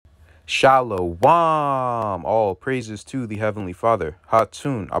Shalom. All praises to the Heavenly Father.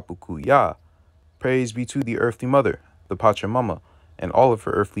 Hatun Apukuya. Praise be to the Earthly Mother, the Pachamama, and all of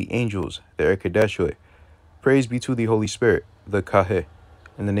her earthly angels, the Ekadeshwe. Praise be to the Holy Spirit, the Kahe.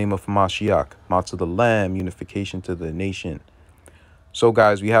 In the name of Mashiach, Mount of the Lamb, unification to the nation. So,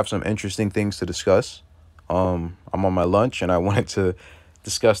 guys, we have some interesting things to discuss. I'm on my lunch, and I wanted to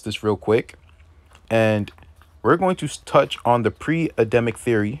discuss this real quick. And we're going to touch on the pre-Adamic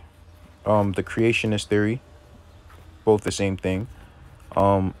theory, the creationist theory, both the same thing.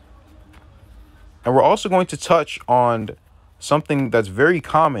 And we're also going to touch on something that's very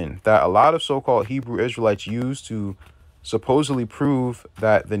common that a lot of so-called Hebrew Israelites use to supposedly prove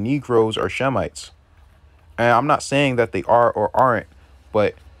that the Negros are Shemites. And I'm not saying that they are or aren't,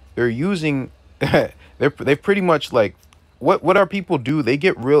 but they're using, they pretty much like, what our people do, they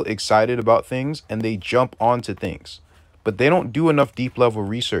get real excited about things and they jump onto things, but they don't do enough deep level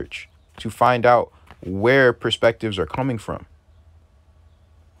research to find out where perspectives are coming from.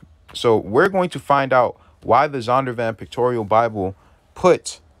 So we're going to find out why the Zondervan Pictorial Bible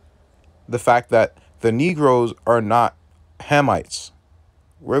put the fact that the Negros are not Hamites.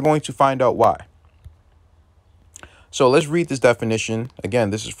 We're going to find out why. So let's read this definition.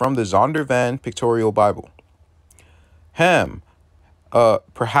 Again, this is from the Zondervan Pictorial Bible. Ham,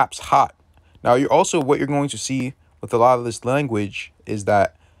 perhaps hot. Now, what you're going to see with a lot of this language is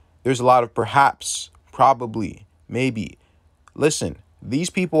that there's a lot of perhaps, probably, maybe. Listen, these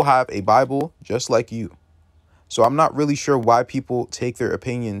people have a Bible just like you. So I'm not really sure why people take their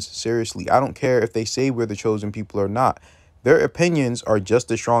opinions seriously. I don't care if they say we're the chosen people or not. Their opinions are just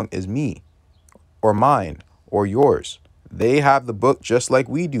as strong as me or mine or yours. They have the book just like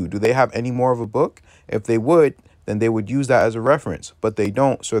we do. Do they have any more of a book? If they would, then they would use that as a reference. But they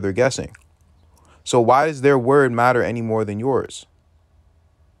don't, so they're guessing. So why does their word matter any more than yours?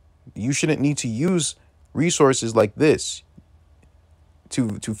 You shouldn't need to use resources like this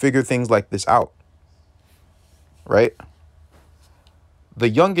to figure things like this out, right? The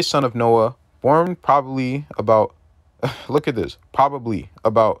youngest son of Noah, born probably about, look at this, probably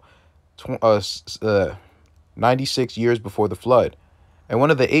about 96 years before the flood, and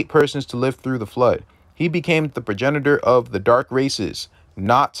one of the 8 persons to live through the flood. He became the progenitor of the dark races,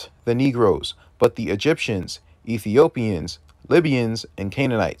 not the Negros, but the Egyptians, Ethiopians, Libyans, and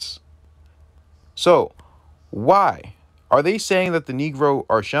Canaanites. So, why? Are they saying that the Negro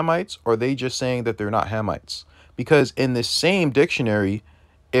are Shemites, or are they just saying that they're not Hamites? Because in the same dictionary,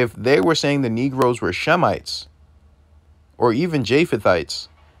 if they were saying the Negroes were Shemites, or even Japhethites,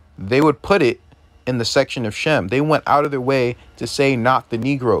 they would put it in the section of Shem. They went out of their way to say not the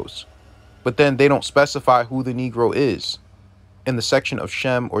Negroes, but then they don't specify who the Negro is in the section of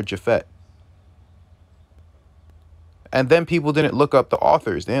Shem or Japhet. And then people didn't look up the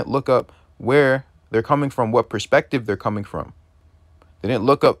authors. They didn't look up where they're coming from, what perspective they're coming from. They didn't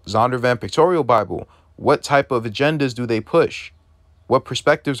look up Zondervan Pictorial Bible. What type of agendas do they push? What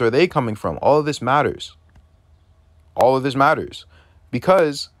perspectives are they coming from? All of this matters. All of this matters.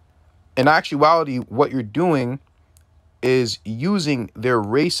 Because in actuality, what you're doing is using their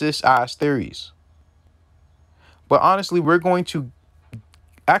racist ass theories. But honestly, we're going to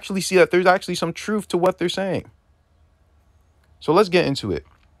actually see that there's actually some truth to what they're saying. So let's get into it.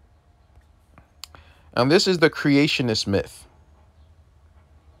 And this is the creationist myth.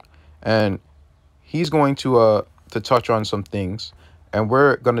 And he's going to touch on some things. And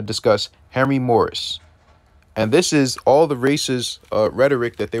we're going to discuss Henry Morris. And this is all the racist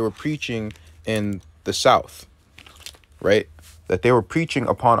rhetoric that they were preaching in the South, right? That they were preaching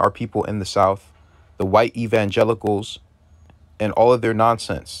upon our people in the South, the white evangelicals, and all of their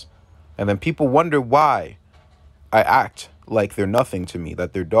nonsense. And then people wonder why I act like they're nothing to me,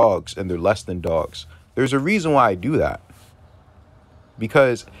 that they're dogs and they're less than dogs. There's a reason why I do that.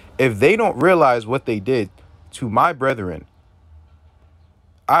 Because if they don't realize what they did to my brethren,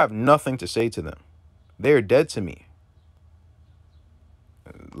 I have nothing to say to them. They are dead to me.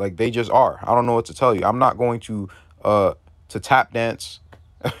 Like, they just are. I don't know what to tell you. I'm not going to tap dance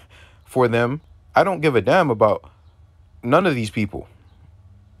for them. I don't give a damn about none of these people.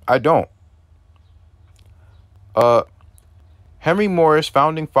 I don't. Henry Morris,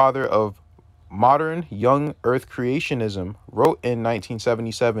 founding father of modern young earth creationism, wrote in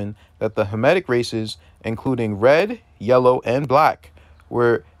 1977 that the Hamitic races, including red, yellow, and black,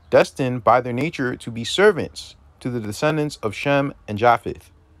 were destined by their nature to be servants to the descendants of Shem and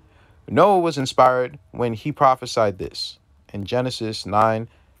Japheth. Noah was inspired when he prophesied this in Genesis 9,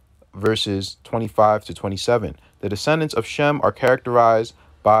 verses 25 to 27. The descendants of Shem are characterized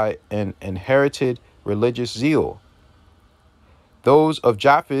by an inherited religious zeal. Those of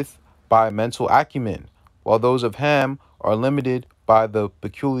Japheth by mental acumen, while those of Ham are limited by the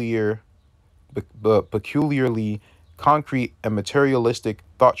peculiarly concrete and materialistic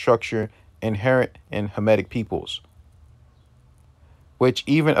thought structure inherent in Hamitic peoples, which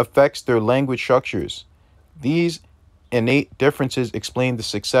even affects their language structures. These innate differences explain the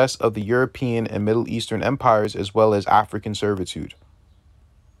success of the European and Middle Eastern empires as well as African servitude.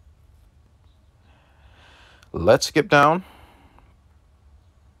 Let's skip down.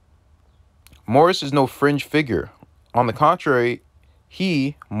 Morris is no fringe figure. On the contrary,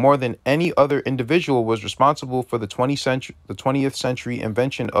 he, more than any other individual, was responsible for the 20th century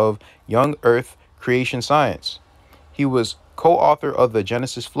invention of young Earth creation science. He was co-author of the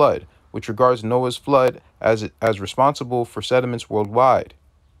Genesis Flood, which regards Noah's flood as responsible for sediments worldwide.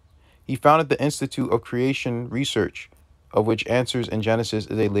 He founded the Institute of Creation Research, of which Answers in Genesis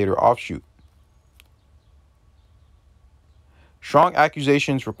is a later offshoot. Strong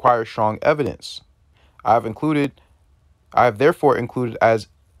accusations require strong evidence. I have therefore included as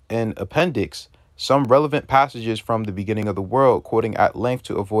an appendix some relevant passages from the beginning of the world, quoting at length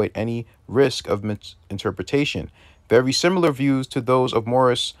to avoid any risk of misinterpretation. Very similar views to those of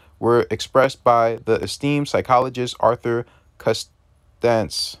Morris were expressed by the esteemed psychologist Arthur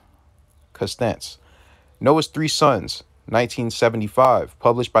Custance. Noah's Three Sons, 1975,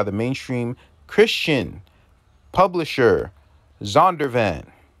 published by the mainstream Christian publisher Zondervan.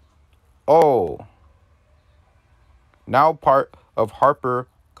 Oh, now part of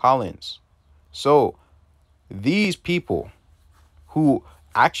HarperCollins. So these people who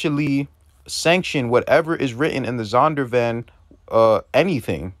actually sanction whatever is written in the Zondervan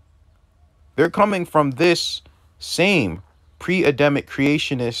anything, they're coming from this same pre-Adamic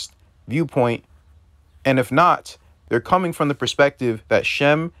creationist viewpoint. And if not, they're coming from the perspective that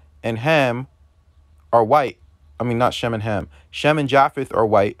Shem and Ham are white. I mean, not Shem and Ham. Shem and Japheth are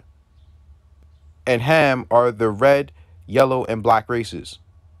white, and Ham are the red, yellow, and black races.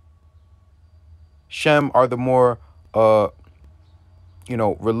 Shem are the more,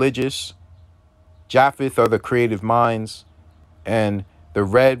 religious. Japheth are the creative minds, and the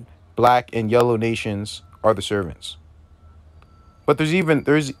red, black, and yellow nations are the servants. But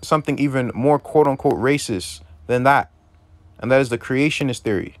there's something even more quote-unquote racist than that, and that is the creationist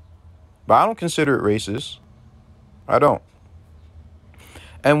theory. But I don't consider it racist. I don't.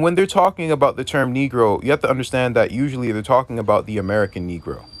 And when they're talking about the term Negro, you have to understand that usually they're talking about the American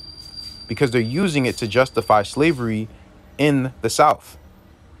Negro, because they're using it to justify slavery in the South.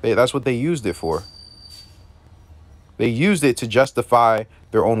 That's what they used it for. They used it to justify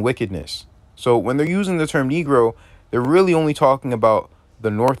their own wickedness. So when they're using the term Negro, they're really only talking about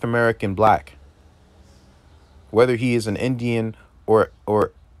the North American black, whether he is an Indian or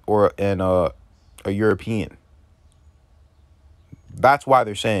a European. That's why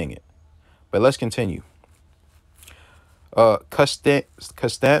they're saying it. But let's continue.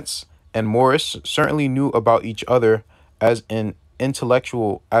 Custance and Morris certainly knew about each other as an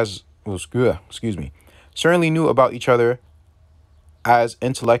intellectual, certainly knew about each other as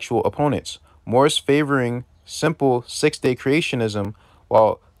intellectual opponents. Morris favoring simple six-day creationism,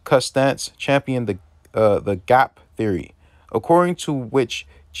 while Custance championed the gap theory, according to which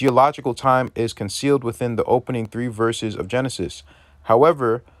geological time is concealed within the opening 3 verses of Genesis.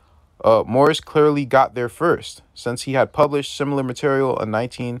 However, Morris clearly got there first, since he had published similar material in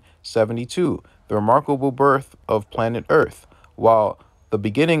 1972, The Remarkable Birth of Planet Earth, while The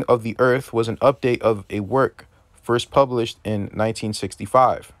Beginning of the Earth was an update of a work first published in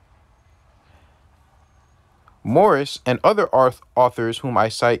 1965. Morris and other authors whom I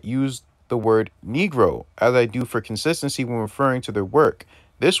cite used the word Negro, as I do for consistency when referring to their work.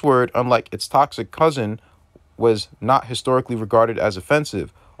 This word, unlike its toxic cousin, was not historically regarded as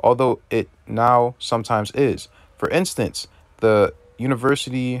offensive, although it now sometimes is. For instance, the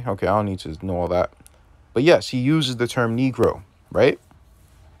university, okay, I don't need to know all that, but yes, he uses the term Negro, right?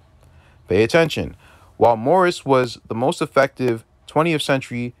 Pay attention. While Morris was the most effective 20th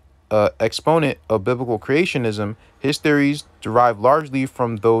century exponent of biblical creationism, his theories derive largely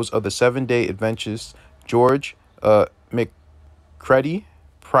from those of the Seventh-day Adventist George McCready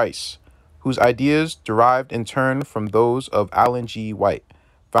Price, whose ideas derived in turn from those of Ellen G. White,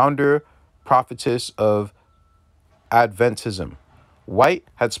 founder prophetess of Adventism. White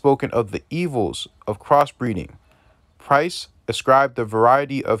had spoken of the evils of crossbreeding. Price ascribed the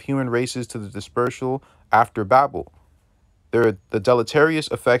variety of human races to the dispersal after Babel, the deleterious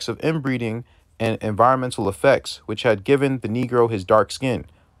effects of inbreeding, and environmental effects, which had given the Negro his dark skin,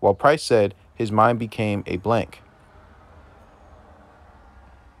 while Price said his mind became a blank.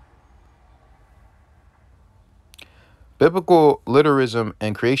 Biblical literalism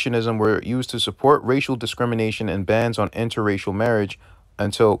and creationism were used to support racial discrimination and bans on interracial marriage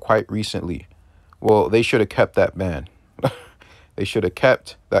until quite recently. Well, they should have kept that ban. They should have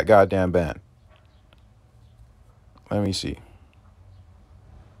kept that goddamn ban. Let me see.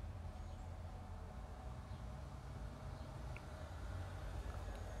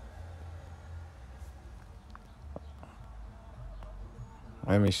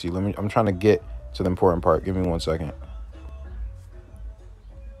 I'm trying to get to the important part. Give me 1 second.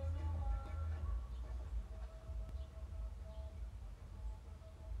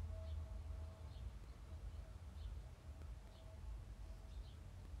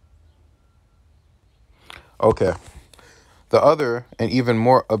 Okay. The other and even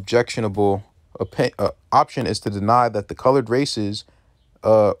more objectionable option is to deny that the colored races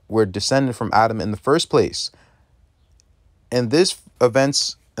were descended from Adam in the first place. In this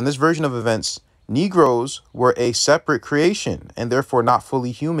version of events, Negroes were a separate creation and therefore not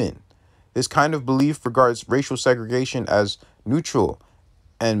fully human. This kind of belief regards racial segregation as neutral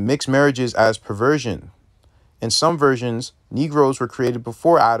and mixed marriages as perversion. In some versions, Negroes were created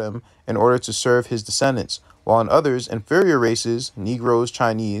before Adam in order to serve his descendants, while in others, inferior races, Negroes,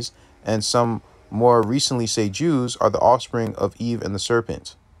 Chinese, and some more recently say Jews, are the offspring of Eve and the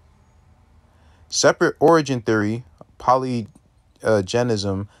serpent. Separate origin theory,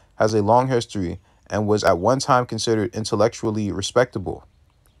 polygenism, has a long history and was at one time considered intellectually respectable.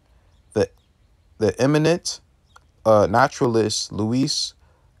 The eminent naturalist Louis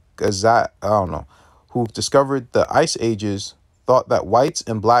Gazat, who discovered the ice ages, thought that whites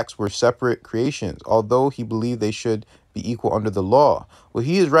and blacks were separate creations, although he believed they should be equal under the law. Well,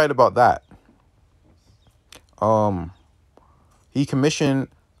 he is right about that. He commissioned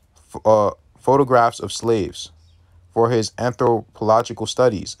photographs of slaves for his anthropological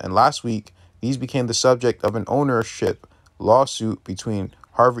studies, and last week these became the subject of an ownership lawsuit between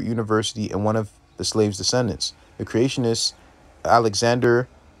Harvard University and one of the slaves' descendants, the creationist Alexander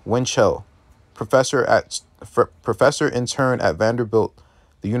Winchell, professor intern at Vanderbilt,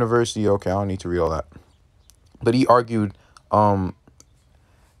 the university. Okay, I don't need to read all that. But he argued in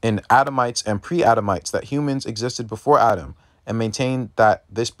Adamites and Pre-Adamites that humans existed before Adam and maintained that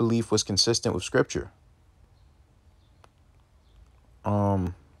this belief was consistent with Scripture.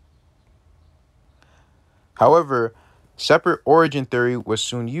 However, separate origin theory was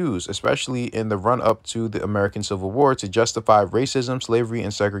soon used, especially in the run-up to the American Civil War, to justify racism, slavery,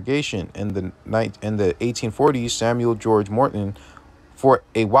 and segregation. In the 1840s, Samuel George Morton, for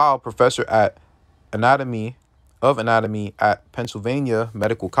a while professor at anatomy at Pennsylvania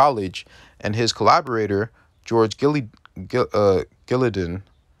Medical College, and his collaborator, George Gillidan,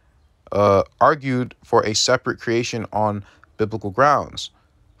 argued for a separate creation on biblical grounds.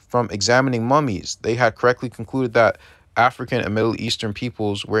 From examining mummies, they had correctly concluded that African and Middle Eastern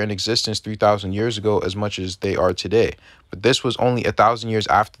peoples were in existence 3,000 years ago as much as they are today. But this was only 1,000 years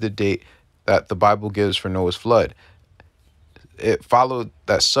after the date that the Bible gives for Noah's flood. It followed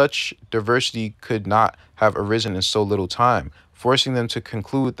that such diversity could not have arisen in so little time, forcing them to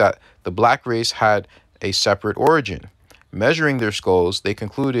conclude that the black race had a separate origin. Measuring their skulls, they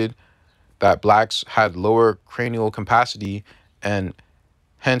concluded that blacks had lower cranial capacity and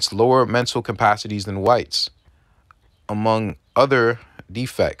hence lower mental capacities than whites, among other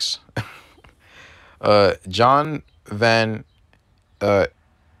defects. John Van, that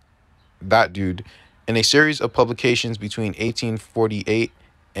dude, in a series of publications between 1848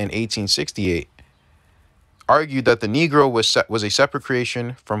 and 1868, argued that the Negro was a separate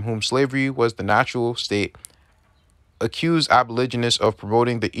creation from whom slavery was the natural state, accused abolitionists of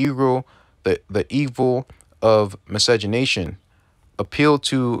promoting the evil of miscegenation, appealed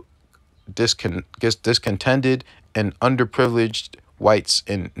to discontented and underprivileged whites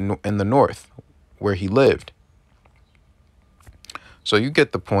in the North, where he lived. So you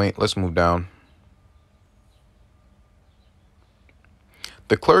get the point. Let's move down.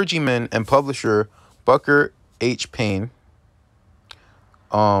 The clergyman and publisher Booker H. Payne,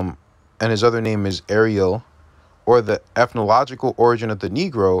 and his other name is Ariel, or The Ethnological Origin of the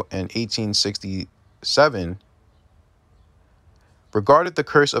Negro in 1867, regarded the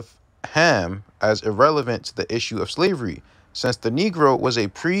curse of Ham as irrelevant to the issue of slavery, since the Negro was a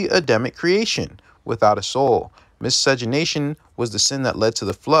pre-Adamic creation without a soul. Miscegenation was the sin that led to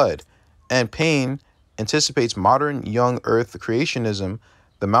the flood, and Payne anticipates modern young earth creationism.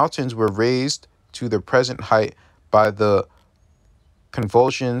 The mountains were raised to their present height by the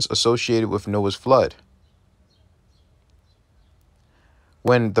convulsions associated with Noah's flood,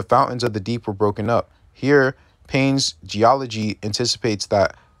 when the fountains of the deep were broken up. Here, Payne's geology anticipates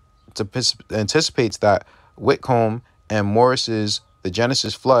that Whitcomb and Morris's The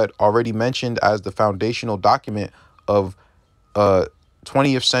Genesis Flood, already mentioned as the foundational document of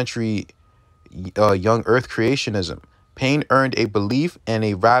 20th century young earth creationism. Paine earned a belief and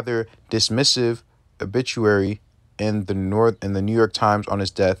a rather dismissive obituary in the New York Times on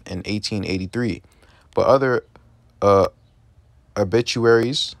his death in 1883. But other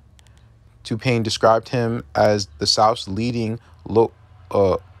obituaries to Paine described him as the South's leading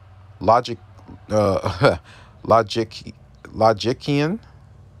logic logician.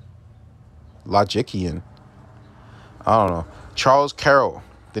 I don't know. Charles Carroll,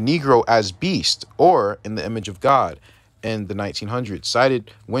 the Negro as beast or in the image of God, in the 1900s,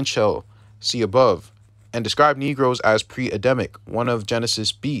 cited Winchell, see above, and described Negroes as pre-Adamic, one of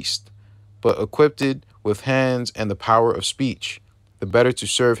Genesis' beast, but equipped with hands and the power of speech, the better to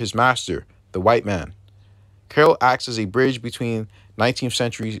serve his master, the white man. Carroll acts as a bridge between 19th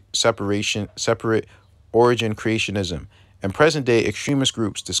century separate origin creationism and present-day extremist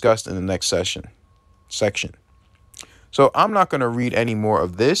groups discussed in the next section. So I'm not going to read any more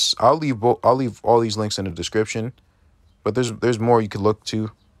of this. I'll leave all these links in the description, but there's more you could look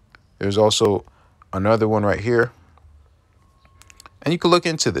to. There's also another one right here, and you can look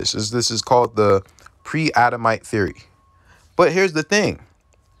into this. This is called the Pre-Adamite theory. But here's the thing: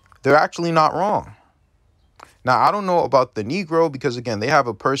 they're actually not wrong. Now, I don't know about the Negro because, again, they have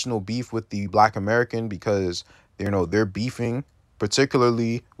a personal beef with the Black American because, they're beefing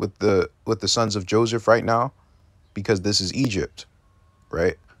particularly with the sons of Joseph right now because this is Egypt,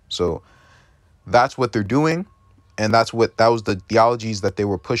 right? So that's what they're doing, and that was the theologies that they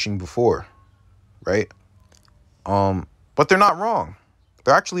were pushing before, right? But they're not wrong.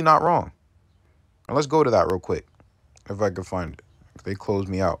 They're actually not wrong. And let's go to that real quick, if I can find it. If they close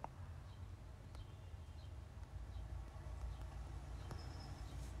me out.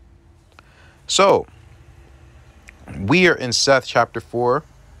 So, we are in Seth chapter 4,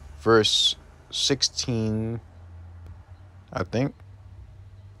 verse 16, I think.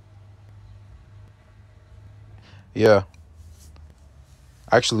 Yeah.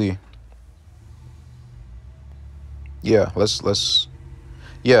 Actually, yeah,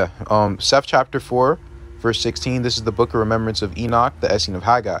 Seth chapter 4, verse 16. This is the book of remembrance of Enoch, the Essene of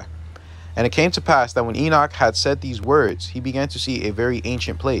Haggai. And it came to pass that when Enoch had said these words, he began to see a very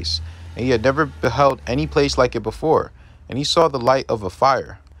ancient place, and he had never beheld any place like it before. And he saw the light of a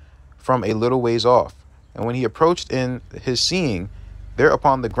fire from a little ways off. And when he approached in his seeing, there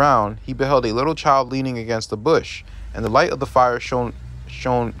upon the ground, he beheld a little child leaning against a bush, and the light of the fire shone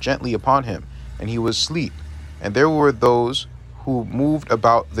gently upon him, and he was asleep. And there were those who moved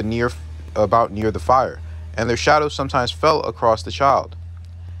about near the fire, and their shadows sometimes fell across the child.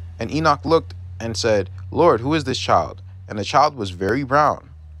 And Enoch looked and said, Lord, who is this child? And the child was very brown,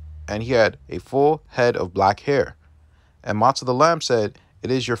 and he had a full head of black hair. And Matzah the Lamb said, It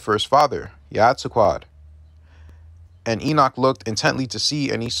is your first father, Yahatzequad. And Enoch looked intently to see,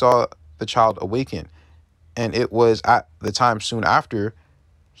 and he saw the child awaken. And it was at the time soon after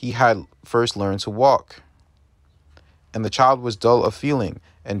he had first learned to walk. And the child was dull of feeling,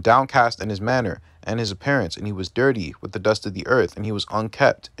 and downcast in his manner and his appearance, and he was dirty with the dust of the earth, and he was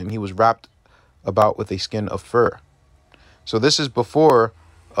unkept, and he was wrapped about with a skin of fur. So this is before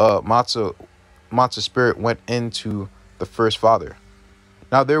Matzah's spirit went into the first father.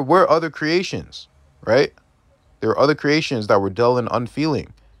 Now there were other creations, right? There were other creations that were dull and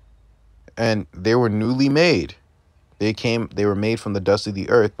unfeeling, and they were newly made. They were made from the dust of the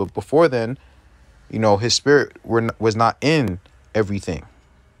earth. But before then, his spirit was not in everything.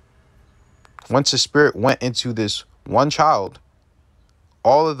 Once his spirit went into this one child,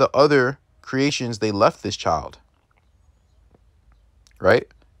 all of the other creations, they left this child, right?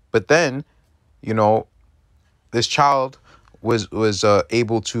 But then, this child was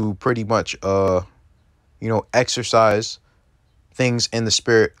able to pretty much, exercise things in the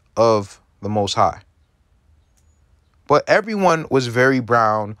spirit of the Most High. But everyone was very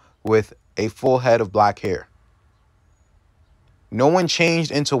brown with a full head of black hair. No one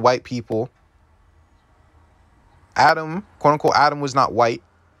changed into white people. Adam, quote unquote, Adam was not white.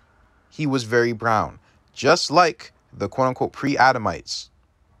 He was very brown, just like the quote unquote pre-Adamites.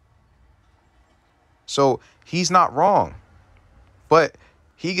 So he's not wrong, but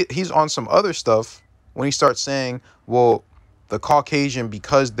he's on some other stuff when he starts saying, well, the Caucasian,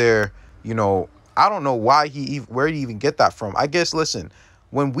 because they're, I don't know why where did he even get that from? I guess, listen,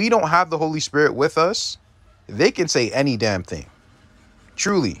 when we don't have the Holy Spirit with us, they can say any damn thing.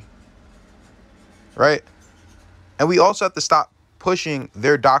 Truly. Right? And we also have to stop pushing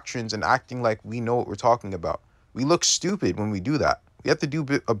their doctrines and acting like we know what we're talking about. We look stupid when we do that. We have to do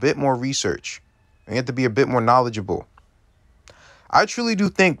a bit more research. We have to be a bit more knowledgeable. I truly do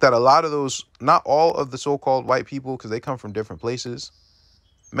think that a lot of those, not all of the so-called white people, because they come from different places,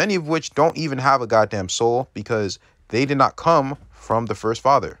 many of which don't even have a goddamn soul because they did not come from the first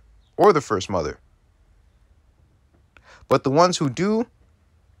father or the first mother. But the ones who do,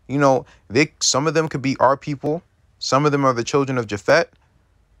 you know, some of them could be our people. Some of them are the children of Japhet,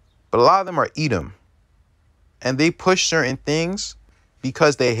 but a lot of them are Edom. And they push certain things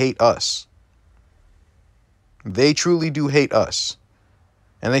because they hate us. They truly do hate us.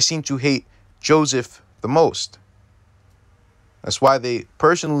 And they seem to hate Joseph the most. That's why they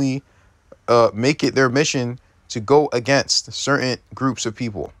personally make it their mission to go against certain groups of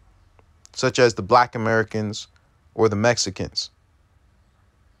people, such as the Black Americans or the Mexicans.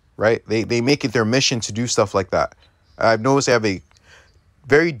 Right? They make it their mission to do stuff like that. I've noticed they have a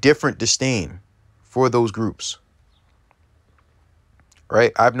very different disdain for those groups.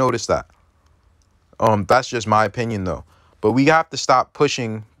 Right? I've noticed that. That's just my opinion, though. But we have to stop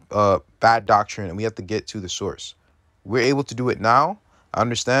pushing bad doctrine, and we have to get to the source. We're able to do it now. I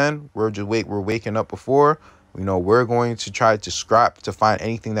understand. We're waking up before. You know, we're going to try to scrap to find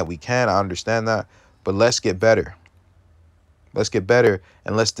anything that we can. I understand that. But let's get better. Let's get better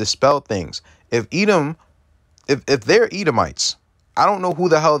and let's dispel things. If they're Edomites, I don't know who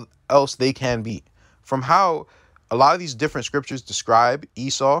the hell else they can be. From how a lot of these different scriptures describe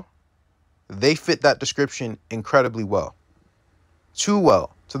Esau, they fit that description incredibly well. Too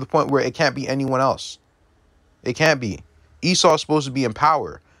well, to the point where it can't be anyone else. It can't be. Esau is supposed to be in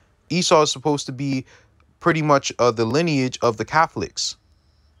power. Esau is supposed to be pretty much the lineage of the Catholics.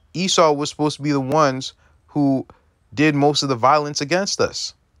 Esau was supposed to be the ones who did most of the violence against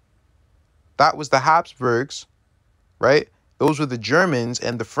us. That was the Habsburgs, right? Those were the Germans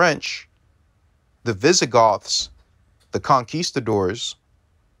and the French, the Visigoths, the conquistadors,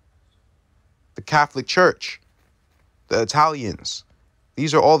 the Catholic Church, the Italians.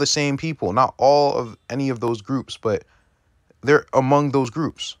 These are all the same people. Not all of any of those groups, but they're among those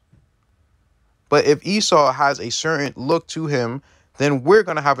groups. But if Esau has a certain look to him, then we're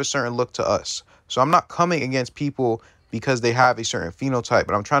going to have a certain look to us. So I'm not coming against people because they have a certain phenotype,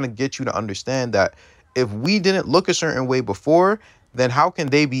 but I'm trying to get you to understand that if we didn't look a certain way before, then how can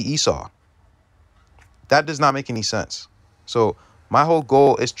they be Esau? That does not make any sense. So my whole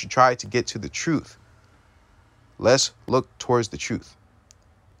goal is to try to get to the truth. Let's look towards the truth.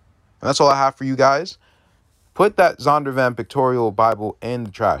 And that's all I have for you guys. Put that Zondervan Pictorial Bible in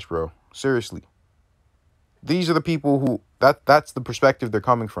the trash, bro. Seriously. These are the people who, that's the perspective they're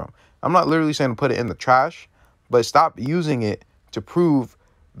coming from. I'm not literally saying to put it in the trash, but stop using it to prove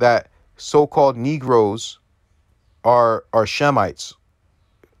that so-called Negros are Shemites.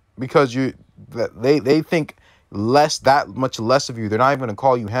 Because they think that much less of you. They're not even going to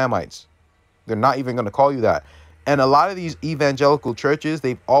call you Hamites. They're not even going to call you that. And a lot of these evangelical churches,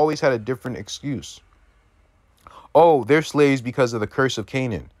 they've always had a different excuse. Oh, they're slaves because of the curse of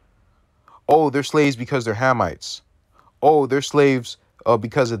Canaan. Oh, they're slaves because they're Hamites. Oh, they're slaves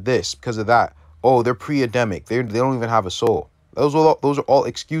because of this, because of that. Oh, they're pre-Adamic. They don't even have a soul. Those are all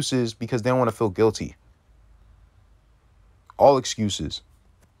excuses because they don't want to feel guilty. All excuses.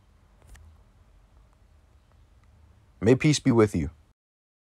 May peace be with you.